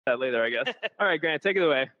that later, I guess. All right, Grant, take it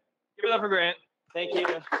away. Give it up for Grant. Thank you.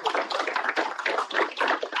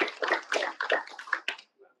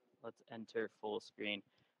 Let's enter full screen.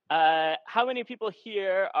 How many people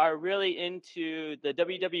here are really into the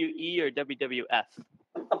WWE or WWF?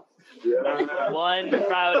 Yeah. One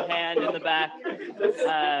proud hand in the back.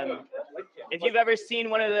 If you've ever seen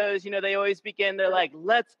one of those, they always begin, they're like,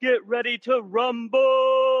 let's get ready to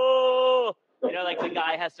rumble. Like the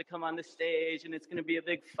guy has to come on the stage and it's going to be a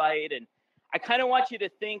big fight. And I kind of want you to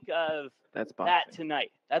think of that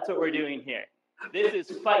tonight. That's what we're doing here. This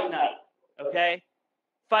is fight night, okay?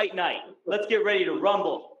 Fight night. Let's get ready to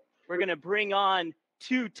rumble. We're going to bring on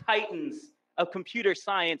two titans of computer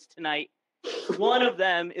science tonight. One of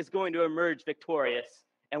them is going to emerge victorious,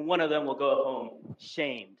 and one of them will go home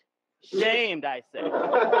shamed. Shamed, I say.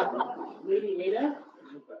 Lady Ada?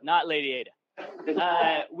 Not Lady Ada.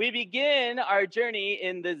 We begin our journey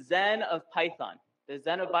in the Zen of Python. The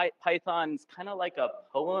Zen of Python is kind of like a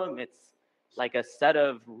poem. It's like a set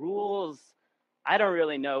of rules. I don't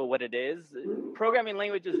really know what it is. Programming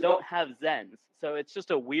languages don't have Zens, so it's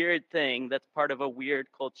just a weird thing that's part of a weird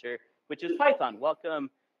culture, which is Python. Welcome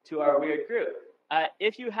to our weird group.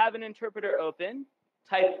 If you have an interpreter open,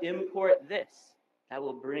 type import this. That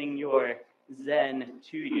will bring your Zen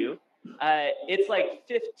to you. It's like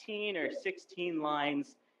 15 or 16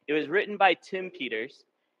 lines. It was written by Tim Peters.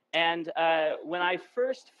 And when I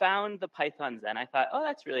first found the Python Zen, I thought, oh,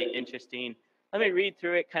 that's really interesting. Let me read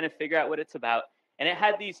through it, kind of figure out what it's about. And it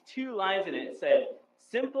had these two lines in it. It said,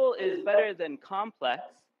 simple is better than complex.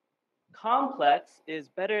 Complex is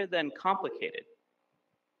better than complicated.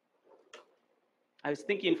 I was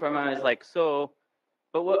thinking for a moment, I was like,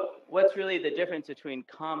 but what's really the difference between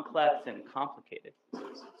complex and complicated?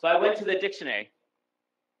 So I went to the dictionary,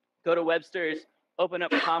 go to Webster's, open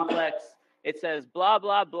up complex. It says, blah,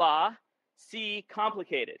 blah, blah, see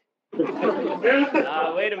complicated. Wait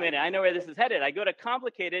a minute, I know where this is headed. I go to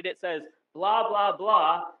complicated, it says, blah, blah,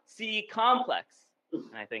 blah, see complex. And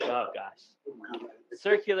I think, oh gosh,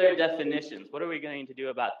 circular definitions. What are we going to do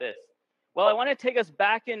about this? Well, I want to take us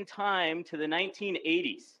back in time to the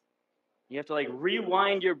 1980s. You have to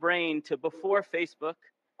rewind your brain to before Facebook,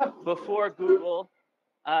 before Google,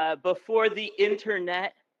 before the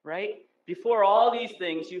internet, right? Before all these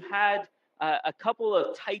things, you had a couple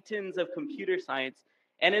of titans of computer science.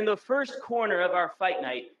 And in the first corner of our fight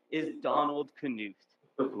night is Donald Knuth.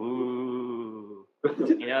 Ooh.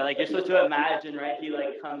 You're supposed to imagine, right? He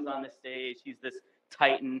comes on the stage. He's this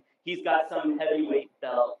titan. He's got some heavyweight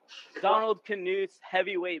belt. Donald Knuth's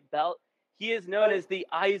heavyweight belt, he is known as the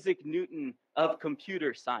Isaac Newton of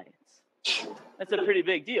computer science. That's a pretty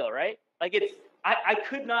big deal, right? I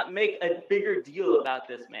could not make a bigger deal about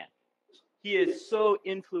this man. He is so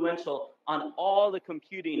influential on all the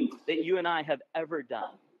computing that you and I have ever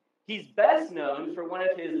done. He's best known for one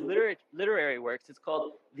of his literary works. It's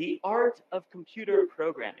called The Art of Computer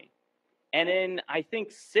Programming. And in, I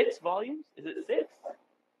think, 6 volumes, is it 6?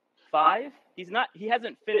 5? He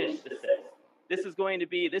hasn't finished the 6th. This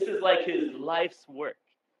is like his life's work.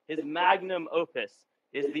 His magnum opus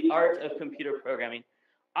is The Art of Computer Programming.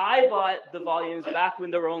 I bought the volumes back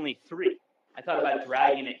when there were only 3. I thought about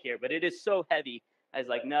dragging it here, but it is so heavy. I was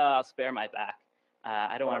like, no, I'll spare my back.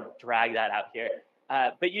 I don't want to drag that out here.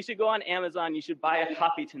 But you should go on Amazon. You should buy a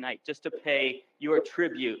copy tonight just to pay your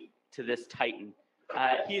tribute to this titan.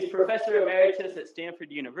 He's professor emeritus at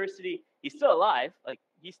Stanford University. He's still alive.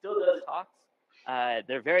 He still does talks.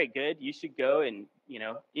 They're very good. You should go and,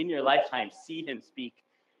 in your lifetime, see him speak.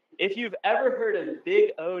 If you've ever heard of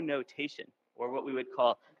Big O notation, or what we would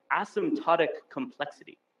call asymptotic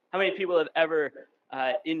complexity, how many people have ever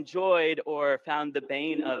enjoyed or found the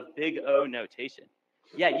bane of Big O notation?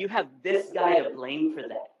 Yeah, you have this guy to blame for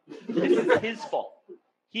that. This is his fault.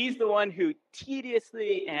 He's the one who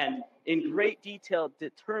tediously and in great detail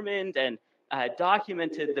determined and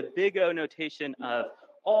documented the Big O notation of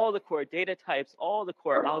all the core data types, all the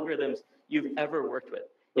core algorithms you've ever worked with.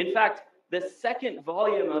 In fact, the second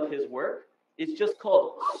volume of his work is just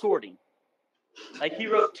called sorting. He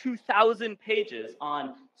wrote 2,000 pages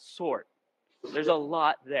on sort. There's a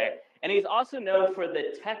lot there. And he's also known for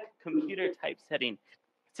the TeX computer typesetting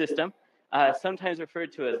system, sometimes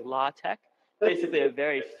referred to as LaTeX, basically a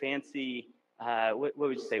very fancy, what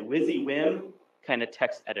would you say, WYSIWYM kind of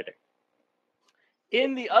text editor.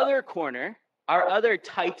 In the other corner, our other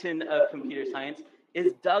titan of computer science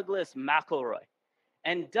is Douglas McElroy.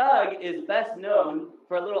 And Doug is best known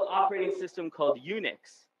for a little operating system called Unix.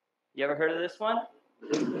 You ever heard of this one?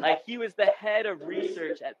 He was the head of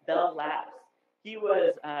research at Bell Labs. He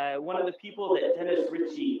was one of the people that Dennis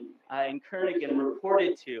Ritchie and Kernighan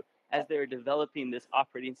reported to as they were developing this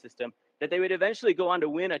operating system that they would eventually go on to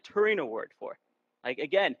win a Turing Award for. Like,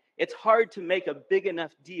 again, it's hard to make a big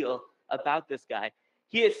enough deal about this guy.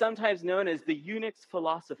 He is sometimes known as the Unix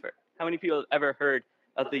philosopher. How many people have ever heard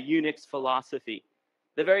of the Unix philosophy?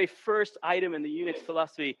 The very first item in the Unix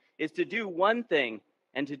philosophy is to do one thing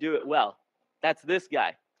and to do it well. That's this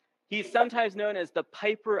guy. He's sometimes known as the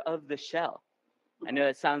Piper of the Shell. I know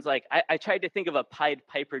it sounds like, I tried to think of a Pied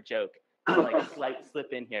Piper joke to like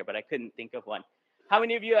slip in here, but I couldn't think of one. How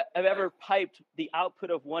many of you have ever piped the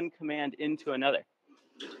output of one command into another?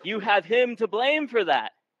 You have him to blame for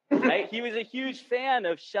that, right? He was a huge fan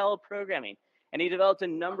of shell programming, and he developed a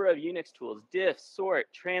number of Unix tools: diff, sort,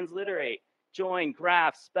 transliterate, join,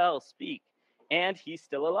 graph, spell, speak, and he's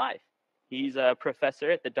still alive. He's a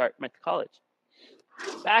professor at the Dartmouth College.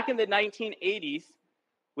 Back in the 1980s,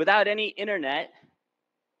 without any internet,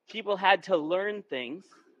 people had to learn things.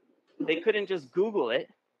 They couldn't just Google it.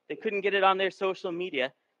 They couldn't get it on their social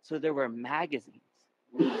media, so there were magazines.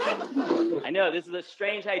 I know, this is a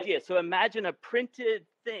strange idea. So imagine a printed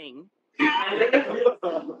thing,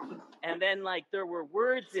 and then like there were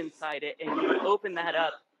words inside it, and you would open that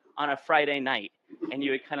up on a Friday night, and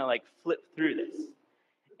you would kind of like flip through this.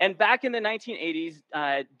 And back in the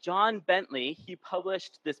 1980s, John Bentley, he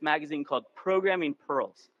published this magazine called Programming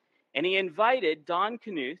Pearls. And he invited Don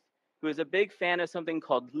Knuth, who is a big fan of something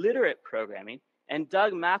called literate programming, and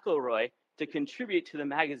Doug McElroy to contribute to the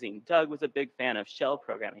magazine. Doug was a big fan of shell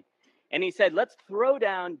programming. And he said, let's throw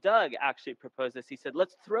down, Doug actually proposed this. He said,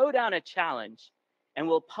 let's throw down a challenge and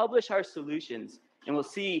we'll publish our solutions and we'll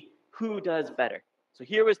see who does better. So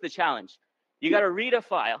here was the challenge. You got to read a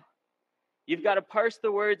file. You've got to parse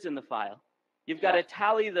the words in the file. You've got to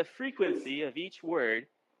tally the frequency of each word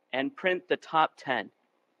and print the top 10.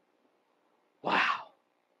 Wow.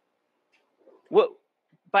 What,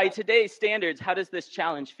 by today's standards, how does this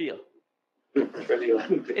challenge feel?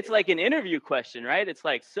 It's like an interview question, right? It's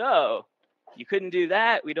like, so you couldn't do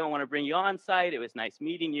that. We don't want to bring you on site. It was nice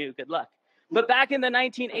meeting you. Good luck. But back in the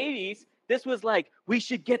 1980s, this was like, we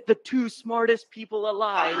should get the 2 smartest people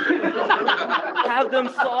alive, have them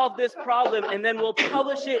solve this problem, and then we'll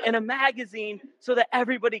publish it in a magazine so that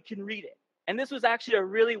everybody can read it. And this was actually a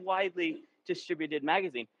really widely distributed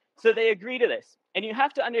magazine. So they agree to this. And you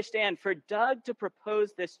have to understand, for Doug to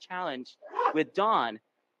propose this challenge with Don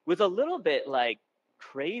was a little bit like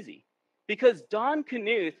crazy, because Don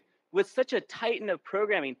Knuth was such a titan of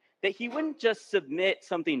programming that he wouldn't just submit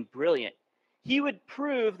something brilliant. He would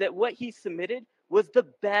prove that what he submitted was the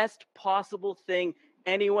best possible thing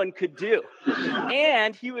anyone could do.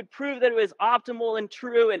 And he would prove that it was optimal and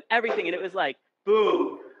true and everything. And it was like,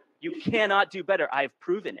 boom, you cannot do better. I've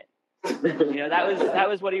proven it. You know, that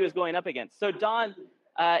was what he was going up against. So Don,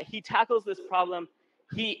 he tackles this problem.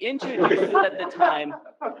 He introduces at the time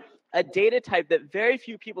a data type that very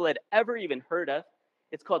few people had ever even heard of.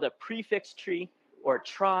 It's called a prefix tree, or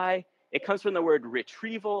trie. It comes from the word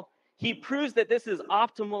retrieval. He proves that this is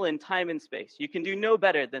optimal in time and space. You can do no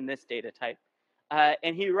better than this data type.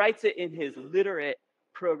 And he writes it in his literate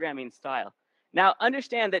programming style. Now,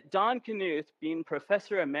 understand that Don Knuth, being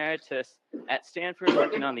professor emeritus at Stanford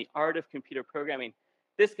working on the art of computer programming,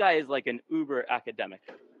 this guy is like an uber academic.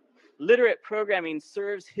 Literate programming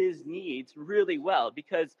serves his needs really well,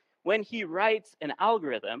 because when he writes an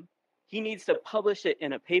algorithm, he needs to publish it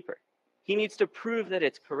in a paper. He needs to prove that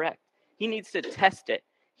it's correct. He needs to test it.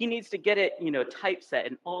 He needs to get it, typeset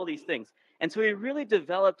and all these things. And so he really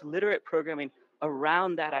developed literate programming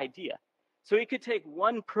around that idea. So he could take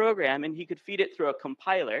one program and he could feed it through a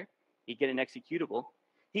compiler. He'd get an executable.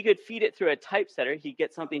 He could feed it through a typesetter. He'd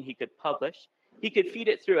get something he could publish. He could feed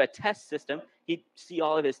it through a test system. He'd see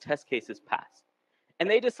all of his test cases pass. And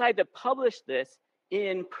they decide to publish this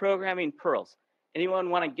in Programming Pearls. Anyone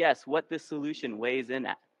want to guess what this solution weighs in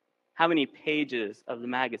at? How many pages of the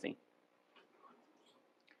magazine?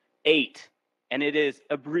 8. And it is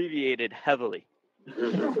abbreviated heavily.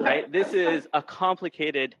 Right? This is a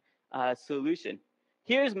complicated solution.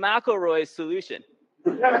 Here's McElroy's solution.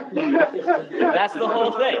 That's the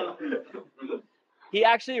whole thing. He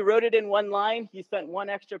actually wrote it in one line. He spent one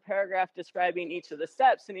extra paragraph describing each of the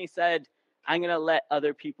steps, and he said, I'm going to let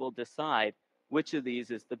other people decide which of these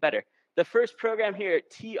is the better. The first program here,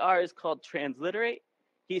 TR, is called transliterate.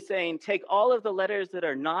 He's saying, take all of the letters that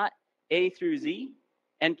are not A through Z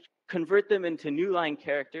and convert them into new line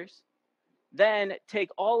characters. Then take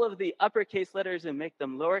all of the uppercase letters and make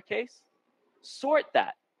them lowercase. Sort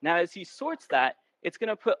that. Now, as he sorts that, it's going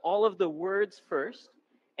to put all of the words first.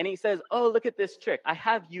 And he says, oh, look at this trick. I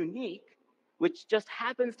have unique, which just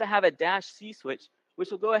happens to have a -C switch, which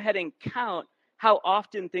will go ahead and count how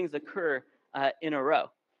often things occur in a row.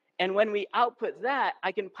 And when we output that,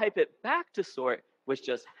 I can pipe it back to sort, which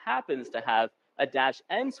just happens to have a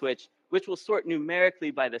 -n switch, which will sort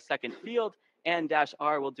numerically by the second field, and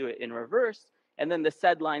 -r will do it in reverse. And then the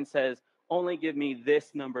sed line says, only give me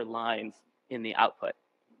this number lines in the output.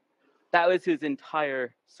 That was his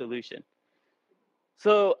entire solution.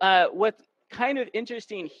 So what's kind of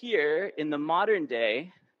interesting here in the modern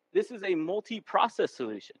day, this is a multi-process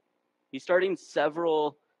solution. He's starting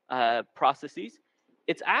several processes.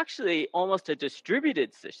 It's actually almost a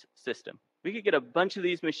distributed system. We could get a bunch of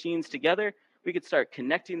these machines together. We could start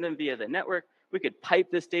connecting them via the network. We could pipe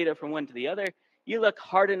this data from one to the other. You look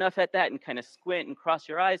hard enough at that and kind of squint and cross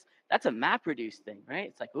your eyes. That's a MapReduce thing, right?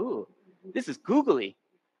 It's like, ooh, this is googly.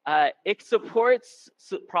 It supports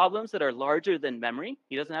problems that are larger than memory.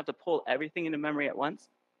 He doesn't have to pull everything into memory at once.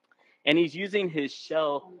 And he's using his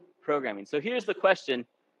shell programming. So here's the question,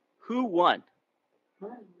 who won?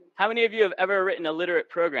 How many of you have ever written a literate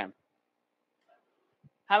program?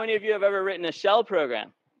 How many of you have ever written a shell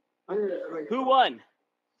program? Who won?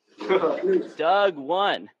 Doug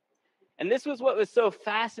won. And this was what was so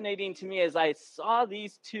fascinating to me as I saw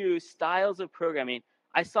these two styles of programming.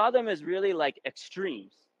 I saw them as really like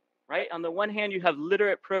extremes, right? On the one hand, you have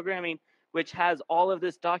literate programming, which has all of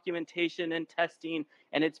this documentation and testing,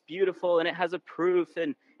 and it's beautiful, and it has a proof,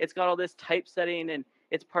 and it's got all this typesetting, and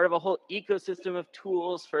it's part of a whole ecosystem of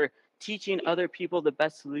tools for teaching other people the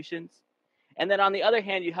best solutions. And then on the other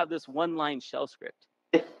hand, you have this one-line shell script.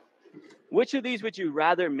 Which of these would you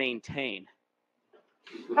rather maintain?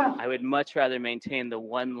 I would much rather maintain the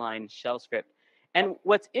one-line shell script. And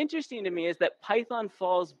what's interesting to me is that Python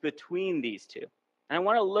falls between these two. And I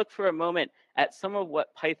want to look for a moment at some of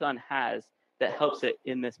what Python has that helps it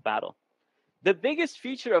in this battle. The biggest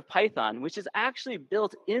feature of Python, which is actually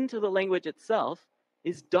built into the language itself,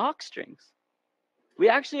 is docstrings. We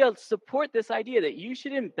actually support this idea that you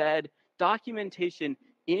should embed documentation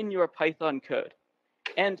in your Python code.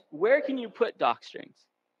 And where can you put docstrings?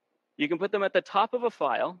 You can put them at the top of a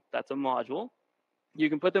file, that's a module. You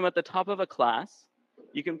can put them at the top of a class.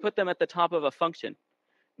 You can put them at the top of a function.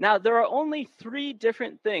 Now, there are only 3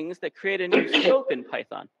 different things that create a new scope in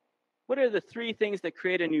Python. What are the 3 things that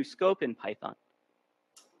create a new scope in Python?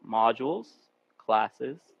 Modules,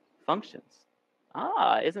 classes, functions.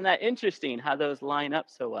 Isn't that interesting how those line up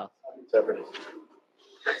so well?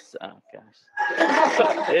 Oh,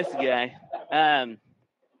 gosh. This guy.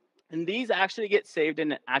 And these actually get saved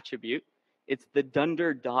in an attribute. It's the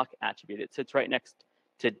dunder doc attribute. It sits right next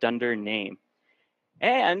to dunder name.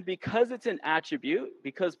 And because it's an attribute,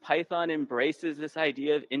 because Python embraces this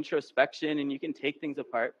idea of introspection and you can take things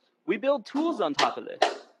apart, we build tools on top of this.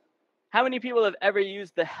 How many people have ever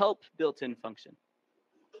used the help built-in function?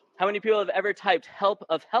 How many people have ever typed help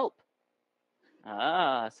of help?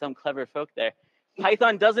 Some clever folk there.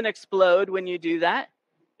 Python doesn't explode when you do that.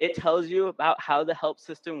 It tells you about how the help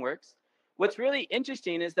system works. What's really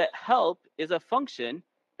interesting is that help is a function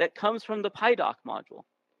that comes from the PyDoc module.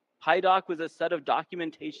 PyDoc was a set of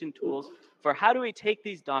documentation tools for how do we take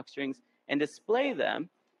these docstrings and display them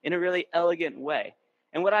in a really elegant way.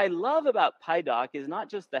 And what I love about PyDoc is not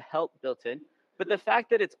just the help built in, but the fact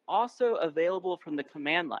that it's also available from the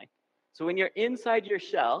command line. So when you're inside your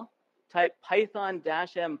shell, type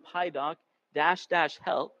python-m pydoc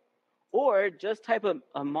 --help, or just type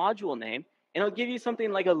a module name, and it'll give you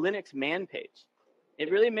something like a Linux man page.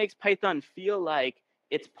 It really makes Python feel like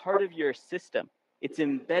it's part of your system. It's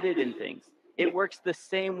embedded in things. It works the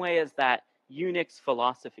same way as that Unix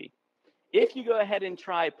philosophy. If you go ahead and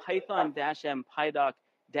try python-m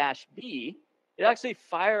pydoc-b, it'll actually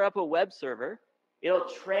fire up a web server. It'll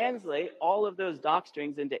translate all of those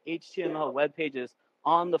docstrings into HTML web pages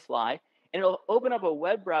on the fly, and it'll open up a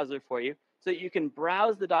web browser for you so that you can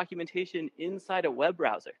browse the documentation inside a web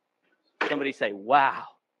browser. Somebody say, wow.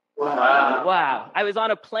 Wow. Wow. I was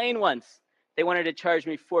on a plane once. They wanted to charge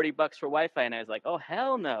me $40 for Wi-Fi, and I was like, oh,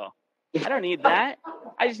 hell no. I don't need that.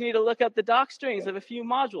 I just need to look up the doc strings of a few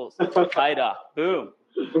modules. PyDoc, boom,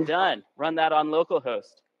 done. Run that on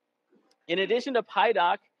localhost. In addition to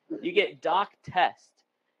PyDoc, you get doctest.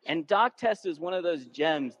 And doctest is one of those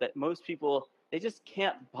gems that most people, they just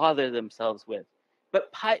can't bother themselves with.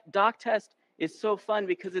 But doctest is so fun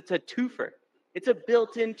because it's a twofer. It's a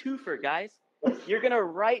built-in twofer, guys. You're going to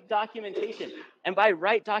write documentation. And by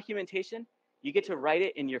write documentation, you get to write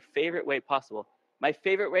it in your favorite way possible. My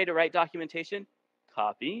favorite way to write documentation,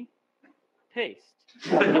 copy, paste.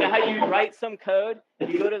 You know how you write some code,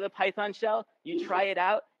 you go to the Python shell, you try it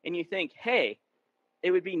out, and you think, hey,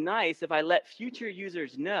 it would be nice if I let future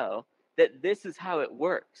users know that this is how it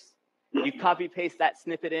works. You copy paste that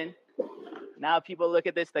snippet in, Now people look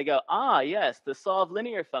at this, they go, ah, yes, the solve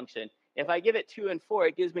linear function. If I give it 2 and 4,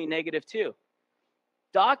 it gives me -2.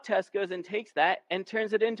 Doc test goes and takes that and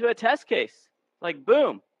turns it into a test case. Like,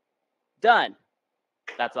 boom, done.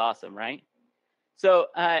 That's awesome, right? So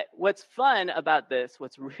what's fun about this,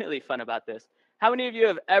 what's really fun about this, how many of you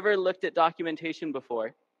have ever looked at documentation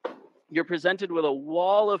before? You're presented with a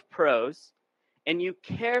wall of prose, and you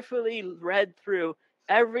carefully read through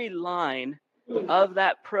every line of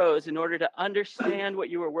that prose in order to understand what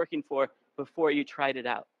you were working for before you tried it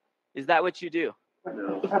out. Is that what you do?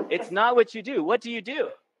 No. It's not what you do. What do? You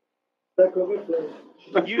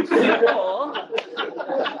scroll.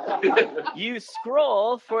 You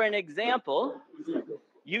scroll for an example.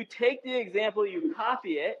 You take the example, you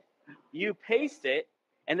copy it, you paste it,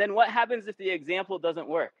 and then what happens if the example doesn't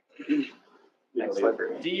work?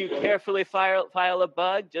 Do you carefully file a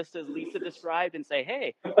bug, just as Lisa described, and say,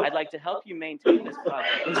 hey, I'd like to help you maintain this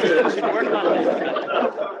project. You should work on this.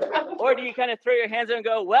 Or do you kind of throw your hands up and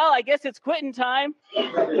go, well, I guess it's quitting time.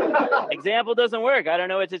 Example doesn't work. I don't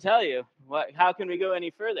know what to tell you. How can we go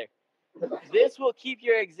any further? This will keep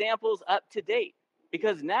your examples up to date,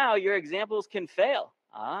 because now your examples can fail.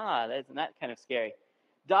 That's not kind of scary.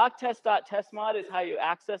 doctest.testmod is how you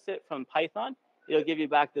access it from Python. It'll give you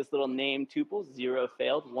back this little name tuple, 0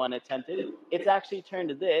 failed, 1 attempted. It's actually turned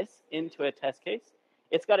this into a test case.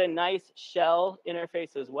 It's got a nice shell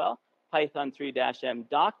interface as well, Python 3-m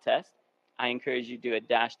doctest. I encourage you to do a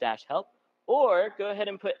 -- help, or go ahead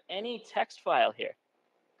and put any text file here.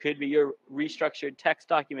 Could be your restructured text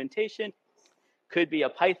documentation, could be a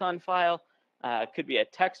Python file, could be a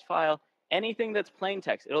text file, anything that's plain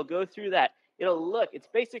text. It'll go through that. It'll look, it's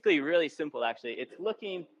basically really simple, actually. It's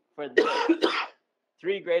looking for this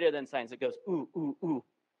 3 greater than signs. It goes, ooh, ooh, ooh,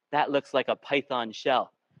 that looks like a Python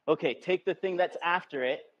shell. Okay, take the thing that's after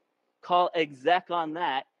it, call exec on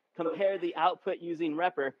that, compare the output using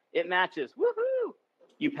repr, it matches, woohoo,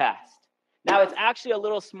 you passed. Now it's actually a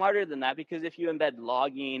little smarter than that, because if you embed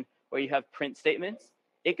logging or you have print statements,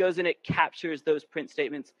 it goes and it captures those print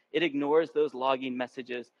statements, it ignores those logging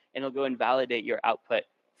messages, and it'll go and validate your output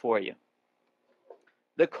for you.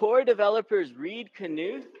 The core developers read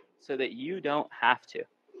Knuth so that you don't have to.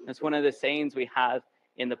 That's one of the sayings we have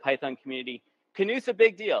in the Python community. Knuth's a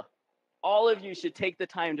big deal. All of you should take the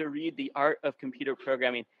time to read The Art of Computer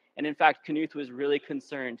Programming. And in fact, Knuth was really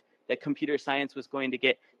concerned that computer science was going to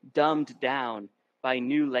get dumbed down by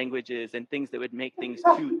new languages and things that would make things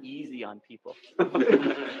too easy on people.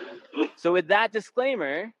 So with that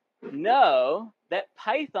disclaimer, know that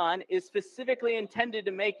Python is specifically intended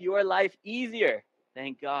to make your life easier.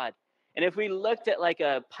 Thank God. And if we looked at like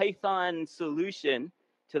a Python solution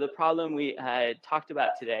to the problem we talked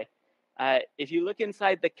about today, if you look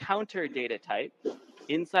inside the counter data type,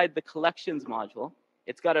 inside the collections module,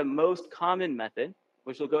 it's got a most common method,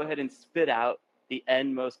 which will go ahead and spit out the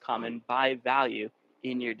n most common by value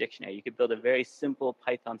in your dictionary. You could build a very simple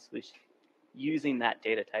Python solution using that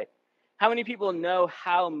data type. How many people know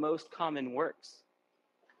how most common works?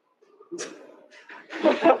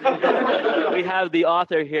 We have the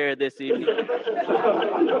author here this evening.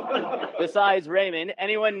 Besides Raymond,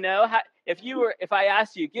 anyone know how, if I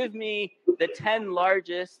asked you, give me the 10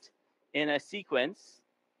 largest in a sequence,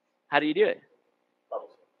 how do you do it?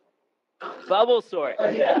 Bubble sort.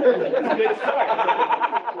 Yeah, that's a good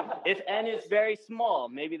sort. If n is very small,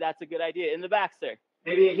 maybe that's a good idea. In the back, sir.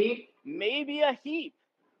 Maybe a heap? Maybe a heap.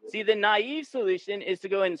 See, the naive solution is to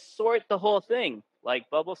go and sort the whole thing, like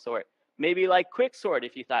bubble sort. Maybe like quick sort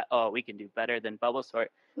if you thought, oh, we can do better than bubble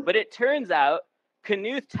sort. But it turns out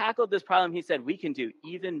Knuth tackled this problem. He said, we can do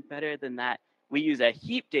even better than that. We use a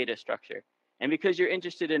heap data structure. And because you're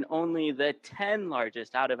interested in only the 10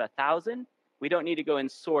 largest out of 1,000, we don't need to go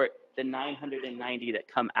and sort the 990 that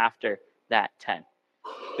come after that 10.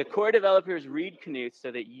 The core developers read Knuth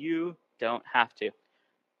so that you don't have to.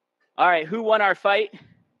 All right, who won our fight?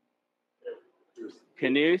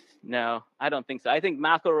 Knuth? No, I don't think so. I think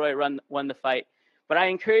McElroy won the fight. But I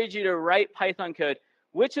encourage you to write Python code.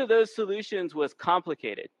 Which of those solutions was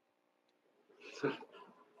complicated?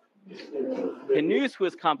 Knuth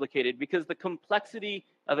was complicated because the complexity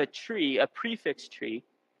of a tree, a prefix tree,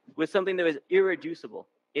 was something that was irreducible.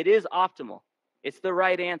 It is optimal. It's the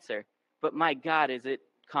right answer. But my God, is it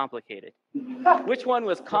complicated. Which one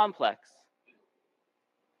was complex?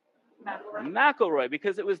 McElroy,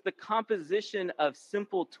 because it was the composition of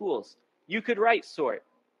simple tools. You could write sort.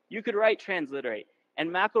 You could write transliterate. And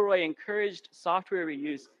McElroy encouraged software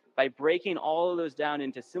reuse by breaking all of those down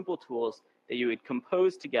into simple tools that you would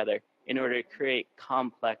compose together in order to create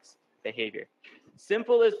complex behavior.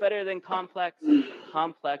 Simple is better than complex.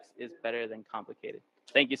 Complex is better than complicated.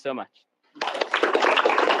 Thank you so much.